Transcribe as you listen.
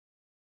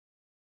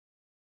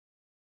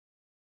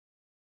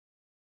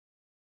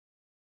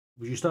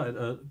you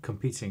started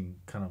competing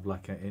kind of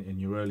like in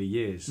your early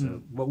years.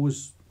 It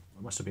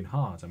must have been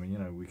hard. I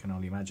mean, we can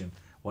only imagine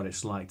what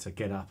it's like to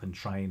get up and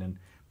train and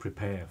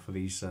prepare for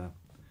these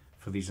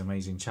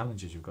amazing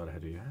challenges you've got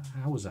ahead of you.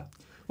 How was that?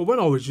 Well, when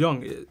I was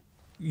young,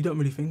 you don't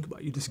really think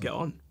about it. You just get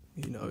on.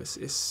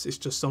 It's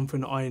just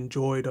something that I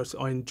enjoyed.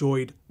 I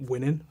enjoyed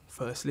winning,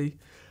 firstly.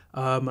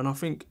 And I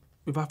think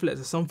with athletics,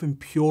 there's something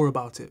pure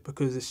about it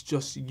because it's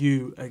just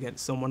you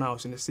against someone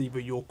else, and it's either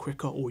you're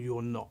quicker or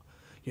you're not.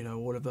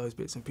 All of those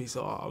bits and pieces.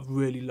 I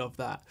really love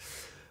that.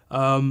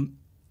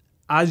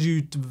 As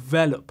you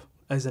develop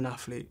as an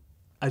athlete,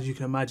 as you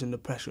can imagine, the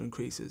pressure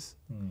increases.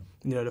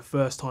 The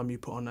first time you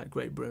put on that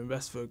Great Britain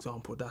vest, for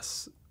example,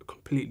 that's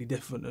completely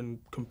different than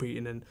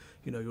competing in,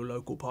 your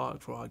local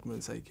park, for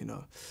argument's sake,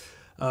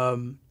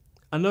 And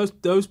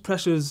those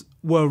pressures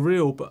were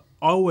real, but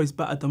I always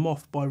battered them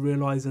off by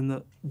realising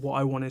that what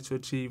I wanted to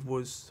achieve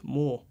was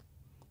more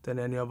than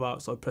any other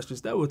outside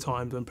pressures. There were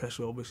times when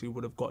pressure obviously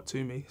would have got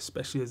to me,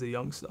 especially as a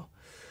youngster.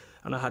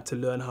 And I had to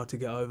learn how to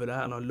get over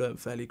that, and I learned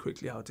fairly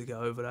quickly how to get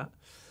over that.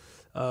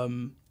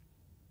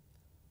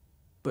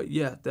 But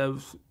yeah, there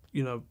was,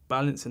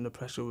 balancing the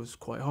pressure was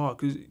quite hard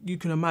because you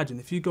can imagine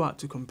if you go out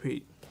to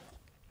compete,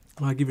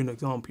 and I'll give you an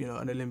example,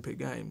 an Olympic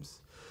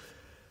Games,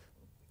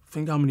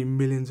 think how many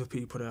millions of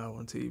people there are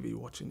on TV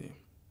watching you.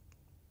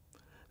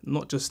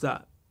 Not just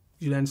that,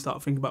 you then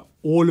start thinking about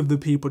all of the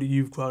people that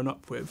you've grown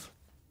up with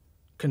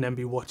can then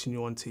be watching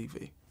you on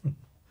TV.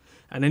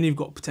 And then you've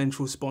got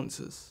potential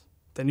sponsors.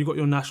 Then you've got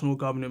your national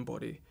governing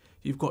body.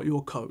 You've got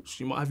your coach.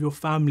 You might have your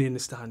family in the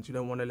stands. You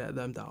don't want to let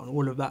them down,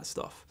 all of that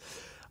stuff.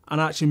 And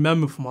I actually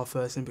remember for my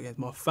first Olympic Games,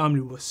 my family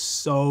was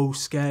so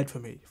scared for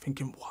me,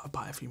 thinking, what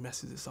about if he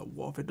messes this up?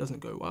 What if it doesn't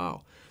go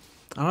well?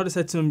 And I just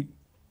said to them,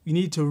 you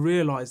need to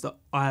realise that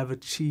I have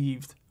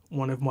achieved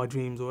one of my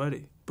dreams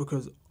already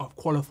because I've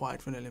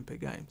qualified for an Olympic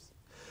Games.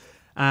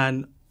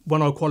 And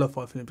when I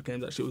qualified for the Olympic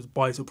Games, actually it was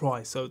by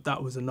surprise, so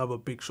that was another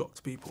big shock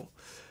to people.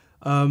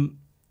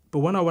 But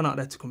when I went out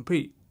there to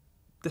compete,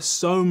 there's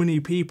so many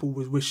people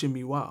was wishing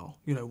me well,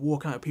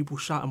 walking out, people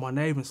shouting my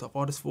name and stuff.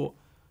 I just thought,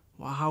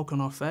 well, how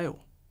can I fail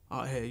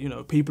out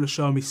here? People are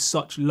showing me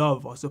such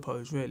love, I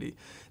suppose, really,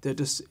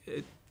 that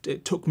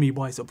it took me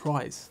by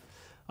surprise.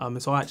 And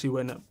so I actually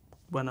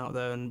went out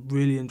there and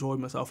really enjoyed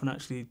myself and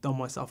actually done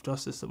myself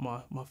justice at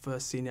my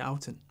first senior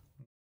outing.